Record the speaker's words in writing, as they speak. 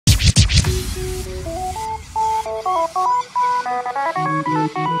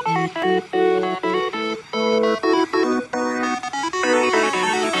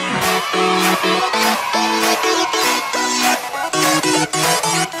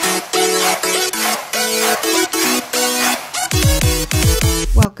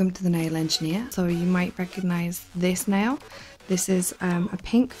Welcome to the Nail Engineer. So you might recognise this nail. This is a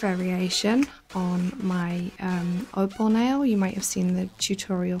pink variation on my Opal nail. You might have seen the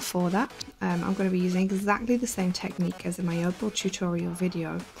tutorial for that. I'm going to be using exactly the same technique as in my Opal tutorial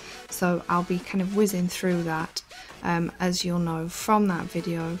video. So I'll be kind of whizzing through that. As you'll know from that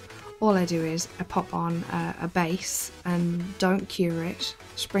video, all I do is I pop on a base and don't cure it,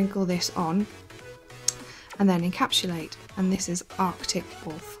 sprinkle this on, and then encapsulate. And this is Arctic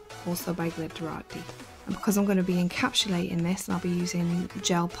Wolf, also by Glitterarty. And because I'm going to be encapsulating this and I'll be using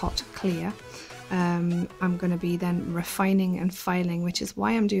gel pot clear, I'm going to be then refining and filing, which is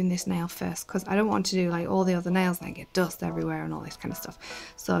why I'm doing this nail first, because I don't want to do like all the other nails and get dust everywhere and all this kind of stuff.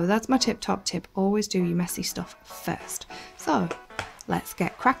 So that's my top tip, always do your messy stuff first. So let's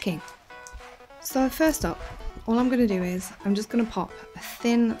get cracking. So first up, all I'm going to do is I'm just going to pop a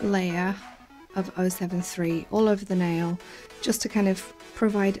thin layer of 073 all over the nail, just to kind of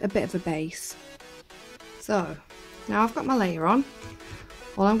provide a bit of a base. So now I've got my layer on,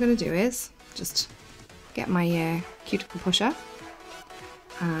 all I'm going to do is just get my cuticle pusher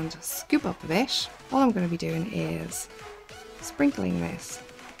and scoop up a bit. All I'm going to be doing is sprinkling this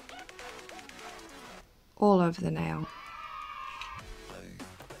all over the nail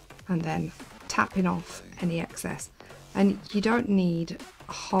and then tapping off any excess. And you don't need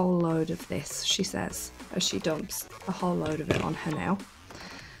a whole load of this, she says, as she dumps a whole load of it on her nail.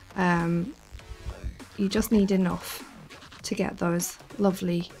 You just need enough to get those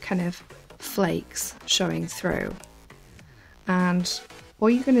lovely kind of flakes showing through. And all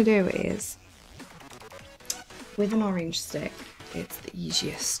you're going to do is, with an orange stick, it's the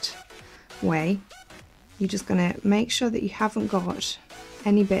easiest way, you're just going to make sure that you haven't got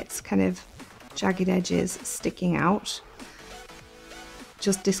any bits kind of jagged edges sticking out.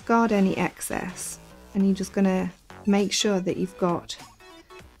 Just discard any excess, and you're just going to make sure that you've got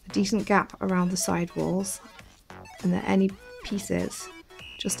a decent gap around the side walls and that any pieces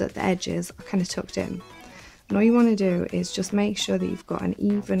just at the edges are kind of tucked in. And all you want to do is just make sure that you've got an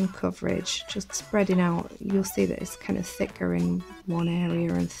even coverage, just spreading out. You'll see that it's kind of thicker in one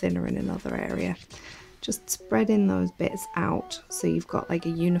area and thinner in another area. Just spreading those bits out so you've got like a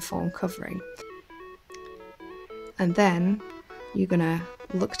uniform covering. And then you're going to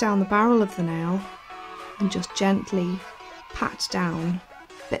look down the barrel of the nail and just gently pat down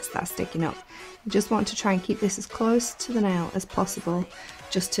bits that are sticking up. You just want to try and keep this as close to the nail as possible,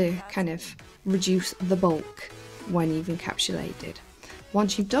 just to kind of reduce the bulk when you've encapsulated.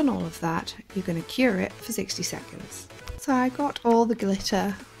 Once you've done all of that, you're going to cure it for 60 seconds. So I got all the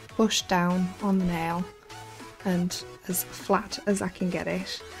glitter pushed down on the nail and as flat as I can get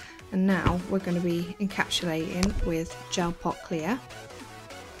it. And now we're going to be encapsulating with gel pot clear.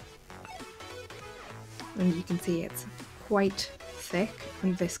 And you can see it's quite thick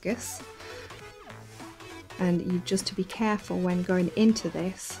and viscous. And you just to be careful when going into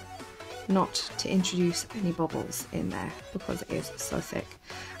this not to introduce any bubbles in there because it is so thick.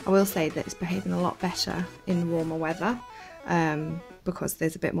 I will say that it's behaving a lot better in warmer weather because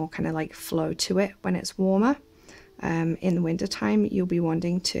there's a bit more kind of like flow to it when it's warmer. In the winter time you'll be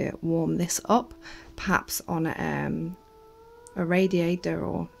wanting to warm this up, perhaps on a radiator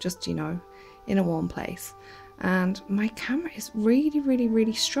or just, you know, in a warm place. And my camera is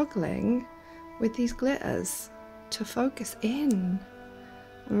really struggling with these glitters to focus in.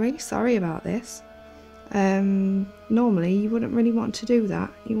 I'm really sorry about this. Normally you wouldn't really want to do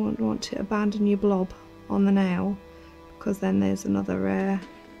that. You wouldn't want to abandon your blob on the nail, because then there's another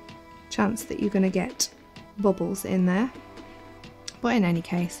chance that you're going to get bubbles in there. But in any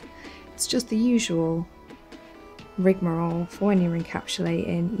case, it's just the usual rigmarole for when you're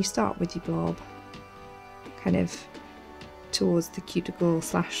encapsulating. You start with your blob kind of towards the cuticle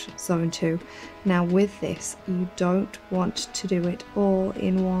 / zone 2. Now with this you don't want to do it all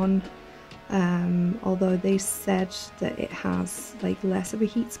in one, although they said that it has like less of a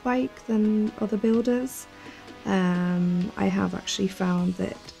heat spike than other builders. I have actually found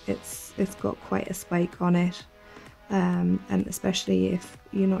that it's got quite a spike on it, and especially if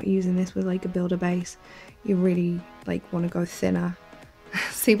you're not using this with like a builder base, you really like want to go thinner.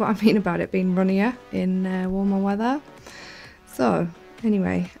 See what I mean about it being runnier in warmer weather? So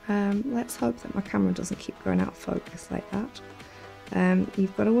anyway, let's hope that my camera doesn't keep going out of focus like that.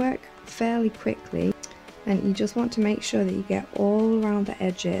 You've got to work fairly quickly, and you just want to make sure that you get all around the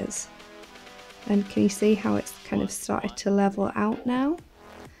edges And can you see how it's kind of started to level out now?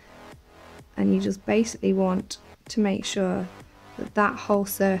 And you just basically want to make sure that that whole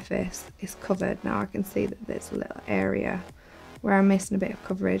surface is covered. Now I can see that there's a little area where I'm missing a bit of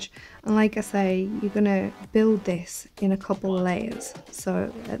coverage, and like I say, you're gonna build this in a couple of layers,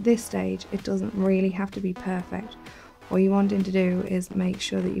 so at this stage it doesn't really have to be perfect. All you're wanting to do is make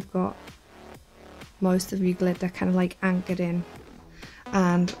sure that you've got most of your glitter kind of like anchored in,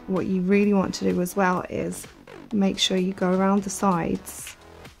 and what you really want to do as well is make sure you go around the sides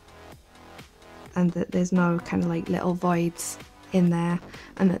and that there's no kind of like little voids in there,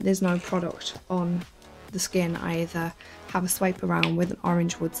 and that there's no product on the skin either. Have a swipe around with an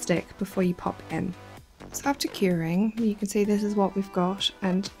orange wood stick before you pop in. So after curing, you can see this is what we've got,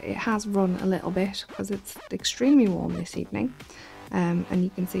 and it has run a little bit because it's extremely warm this evening, and you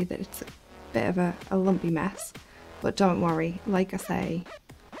can see that it's a bit of a lumpy mess, but don't worry, like I say,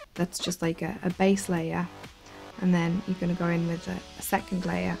 that's just like a base layer, and then you're going to go in with a second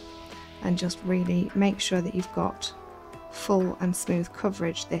layer and just really make sure that you've got full and smooth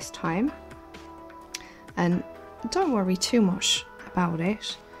coverage this time. And don't worry too much about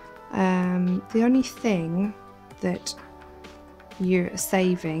it. The only thing that you're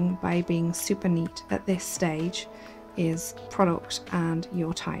saving by being super neat at this stage is product and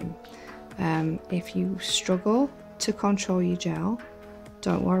your time. If you struggle to control your gel,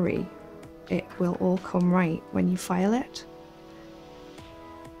 don't worry, it will all come right when you file it.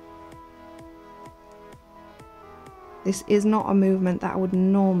 This is not a movement that I would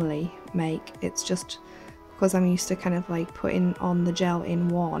normally make, it's just because I'm used to kind of like putting on the gel in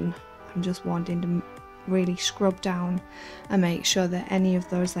one. I'm just wanting to really scrub down and make sure that any of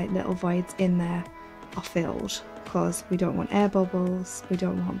those like little voids in there are filled, because we don't want air bubbles, we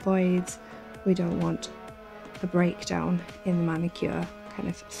don't want voids, we don't want a breakdown in the manicure kind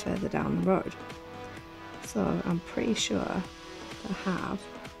of further down the road. So I'm pretty sure that I have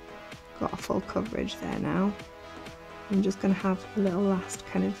got a full coverage there now. I'm just going to have a little last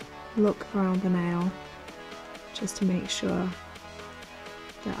kind of look around the nail just to make sure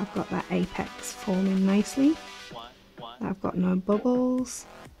that I've got that apex forming nicely, that I've got no bubbles,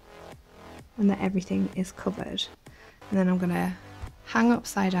 and that everything is covered. And then I'm going to hang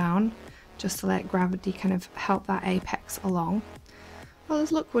upside down just to let gravity kind of help that apex along. Well,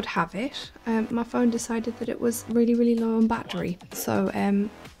 as luck would have it, my phone decided that it was really low on battery, so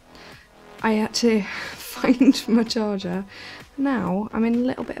I had to find my charger. Now I'm in a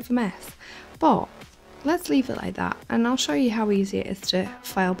little bit of a mess, but let's leave it like that, and I'll show you how easy it is to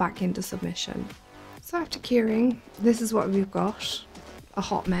file back into submission. So after curing, this is what we've got. A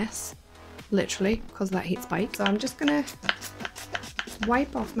hot mess, literally, because of that heat spike. So I'm just gonna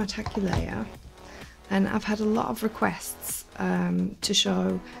wipe off my tacky layer, and I've had a lot of requests to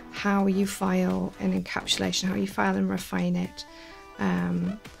show how you file an encapsulation, how you file and refine it.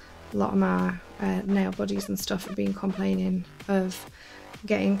 A lot of my nail buddies and stuff have been complaining of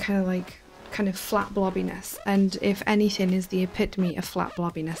getting kind of flat blobbiness, and if anything is the epitome of flat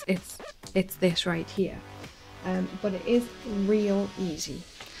blobbiness, it's this right here. But it is real easy.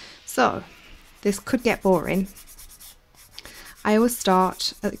 So this could get boring. I always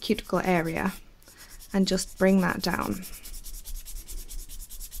start at the cuticle area and just bring that down.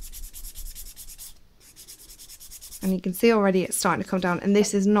 And you can see already it's starting to come down, and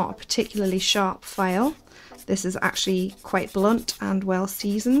this is not a particularly sharp file. This is actually quite blunt and well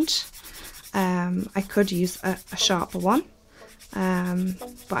seasoned. I could use a sharper one,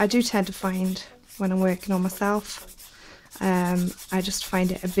 but I do tend to find when I'm working on myself, I just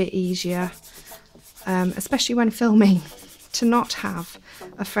find it a bit easier, especially when filming, to not have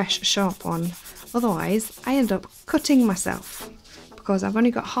a fresh sharp one. Otherwise I end up cutting myself because I've only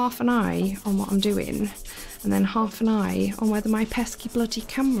got half an eye on what I'm doing, and then half an eye on whether my pesky bloody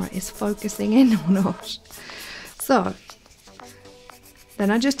camera is focusing in or not. So then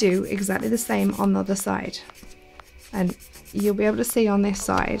I just do exactly the same on the other side, and you'll be able to see on this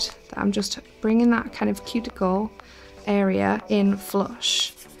side that I'm just bringing that kind of cuticle area in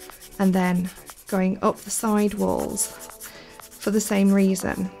flush and then going up the side walls for the same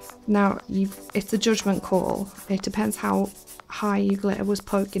reason. Now it's a judgment call, it depends how high your glitter was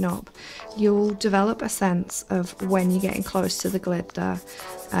poking up. You'll develop a sense of when you're getting close to the glitter.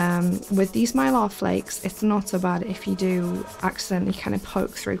 With these Mylar flakes, it's not so bad if you do accidentally kind of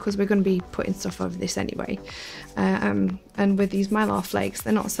poke through, because we're going to be putting stuff over this anyway. And with these Mylar flakes,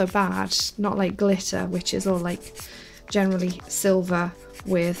 they're not so bad, not like glitter, which is all like generally silver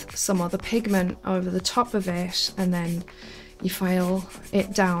with some other pigment over the top of it, and then you file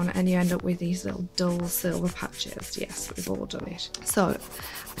it down and you end up with these little dull silver patches. Yes, we've all done it. So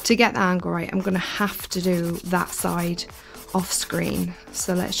to get the angle right, I'm going to have to do that side off screen.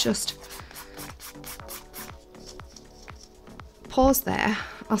 So let's just pause there.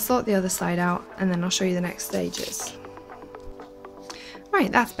 I'll sort the other side out and then I'll show you the next stages.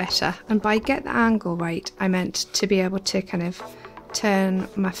 Right, that's better. And by get the angle right, I meant to be able to kind of turn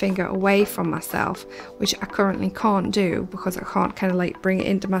my finger away from myself, which I currently can't do because I can't kind of like bring it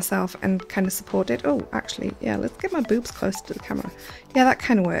into myself and kind of support it. Oh, actually, yeah, let's get my boobs close to the camera. Yeah, that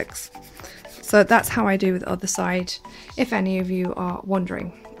kind of works. So that's how I do the other side, if any of you are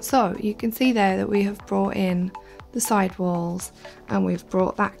wondering. So you can see there that we have brought in the side walls and we've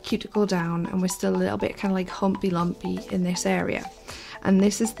brought that cuticle down, and we're still a little bit kind of like humpy lumpy in this area. And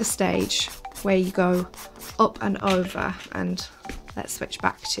this is the stage where you go up and over, and let's switch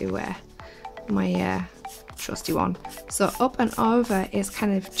back to my trusty one. So up and over is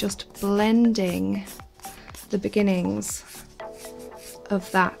kind of just blending the beginnings of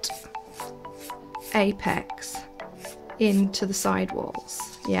that apex into the side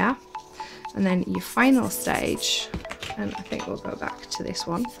walls, yeah? And then your final stage, and I think we'll go back to this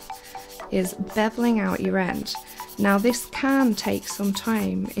one, is beveling out your end. Now this can take some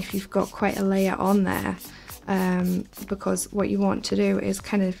time if you've got quite a layer on there, because what you want to do is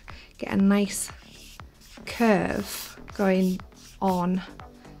kind of get a nice curve going on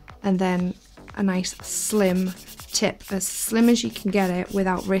and then a nice slim tip, as slim as you can get it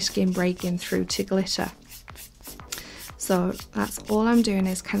without risking breaking through to glitter. So that's all I'm doing,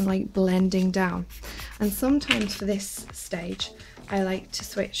 is kind of like blending down. And sometimes for this stage I like to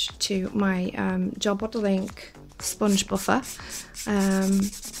switch to my Gel Bottle Ink sponge buffer.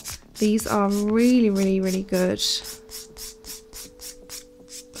 These are really good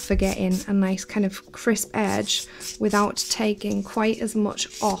for getting a nice kind of crisp edge without taking quite as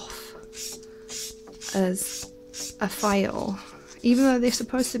much off as a file, even though they're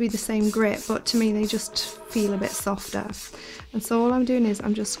supposed to be the same grit, but to me they just feel a bit softer. And so all I'm doing is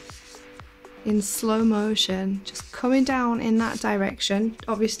I'm just in slow motion just coming down in that direction.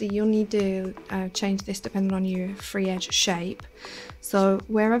 Obviously you'll need to change this depending on your free edge shape. So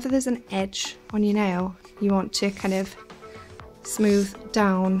wherever there's an edge on your nail, you want to kind of smooth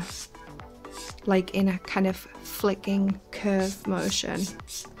down like in a kind of flicking curve motion.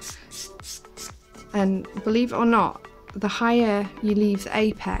 And believe it or not, the higher you leave the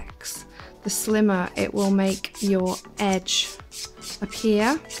apex, the slimmer it will make your edge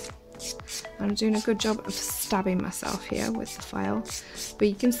appear. I'm doing a good job of stabbing myself here with the file, but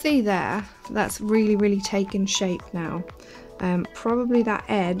you can see there that's really taken shape now. Probably that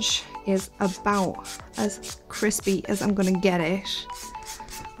edge is about as crispy as I'm going to get it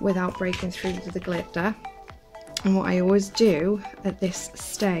without breaking through to the glitter. And what I always do at this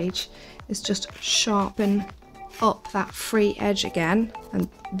stage is just sharpen up that free edge again, and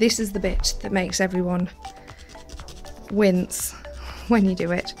this is the bit that makes everyone wince when you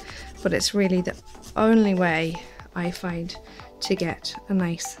do it, but it's really the only way I find to get a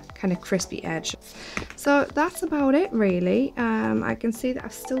nice kind of crispy edge. So that's about it really. I can see that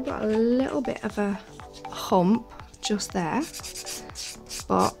I've still got a little bit of a hump just there,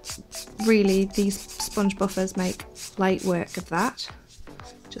 but really these sponge buffers make light work of that,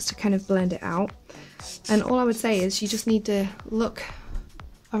 just to kind of blend it out. And all I would say is you just need to look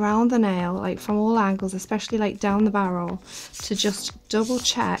around the nail, like from all angles, especially like down the barrel, to just double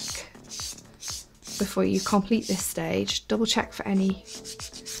check before you complete this stage. Double check for any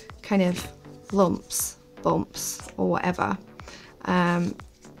kind of lumps, bumps or whatever. I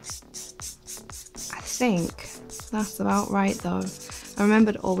think that's about right though. And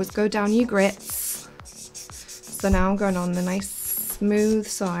remember to always go down your grits. So now I'm going on the nice smooth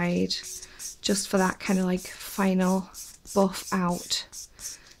side just for that kind of like final buff out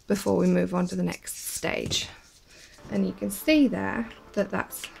before we move on to the next stage. And you can see there that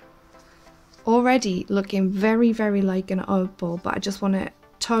that's already looking very like an opal, but I just want to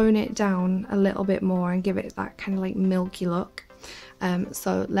tone it down a little bit more and give it that kind of like milky look.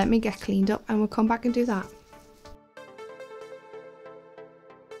 So let me get cleaned up and we'll come back and do that.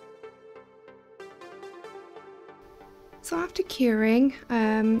 So after curing,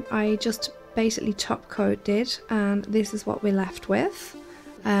 I just basically top coated, and this is what we're left with.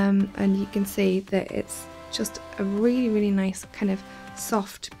 And you can see that it's just a really nice kind of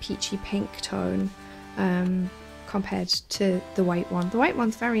soft peachy pink tone compared to the white one. The white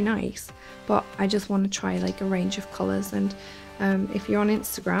one's very nice, but I just want to try like a range of colours. And if you're on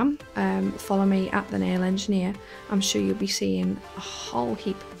Instagram, follow me at The Nail Engineer. I'm sure you'll be seeing a whole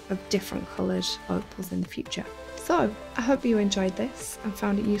heap of different coloured opals in the future. So I hope you enjoyed this and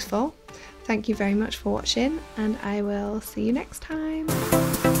found it useful. Thank you very much for watching, and I will see you next time.